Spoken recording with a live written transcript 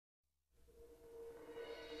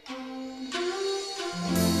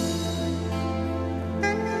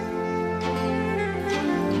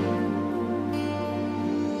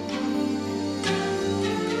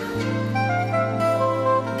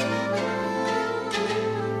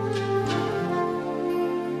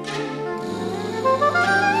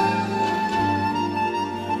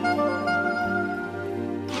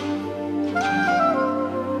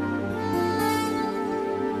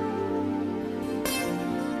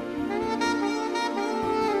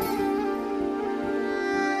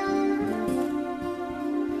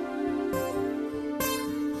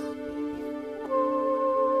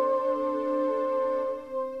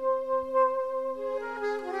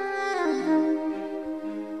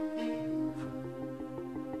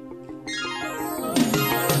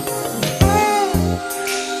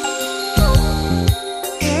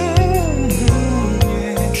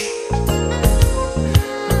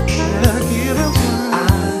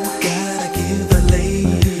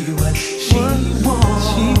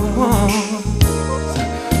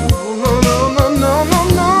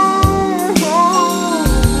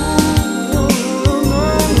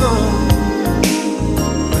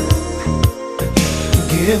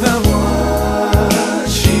give her what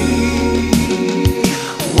she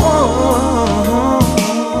wants.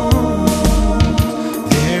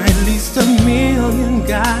 There are at least a million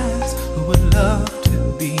guys who would love to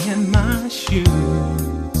be in my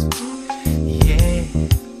shoes.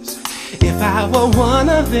 Yes, if I were one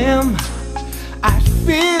of them, I'd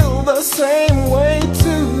feel the same way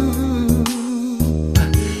too.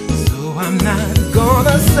 So I'm not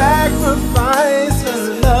gonna sacrifice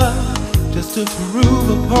her love just to prove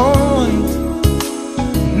a point.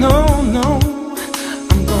 No, no,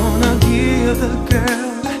 I'm gonna give the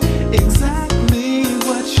girl exactly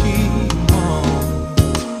what she wants.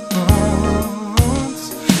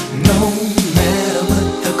 No matter what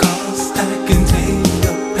the cost, I can take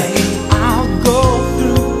the pain. I'll go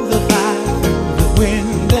through the fire, through the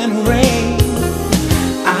wind and rain.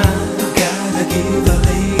 I gotta give the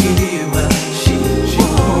lady what she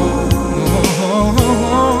wants.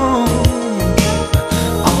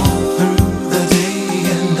 All through the day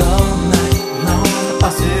and all night long,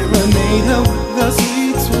 I'll serenade her with a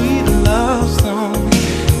sweet, sweet love song.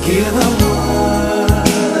 Give her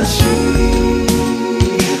what she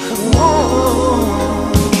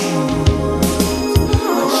wants.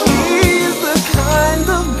 She's the kind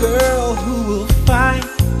of girl who will fight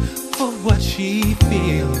for what she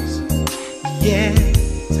feels. Yet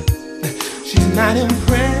she's not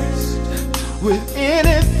impressed with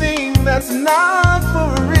anything that's not for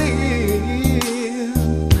real.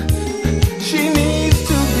 She needs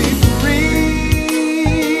to be free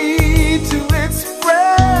to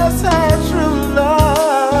express her true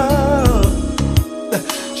love.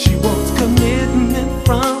 She wants commitment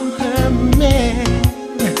from her man.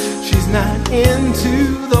 She's not into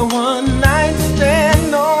the one night stand.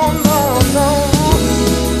 No, no, no.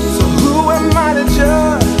 So who am I to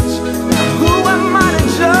judge? Now who am I to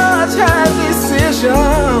judge her decision?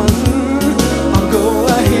 I'll go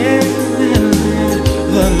ahead and let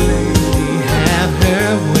the lady have her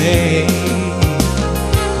way.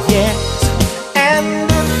 Yes, and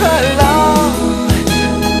if her love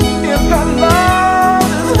is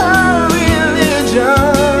her religion,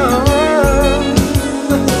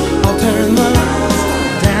 I'll turn the lights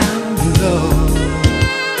down low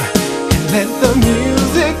and let the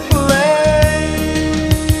music play.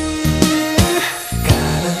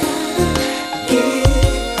 Gotta give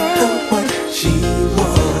her what she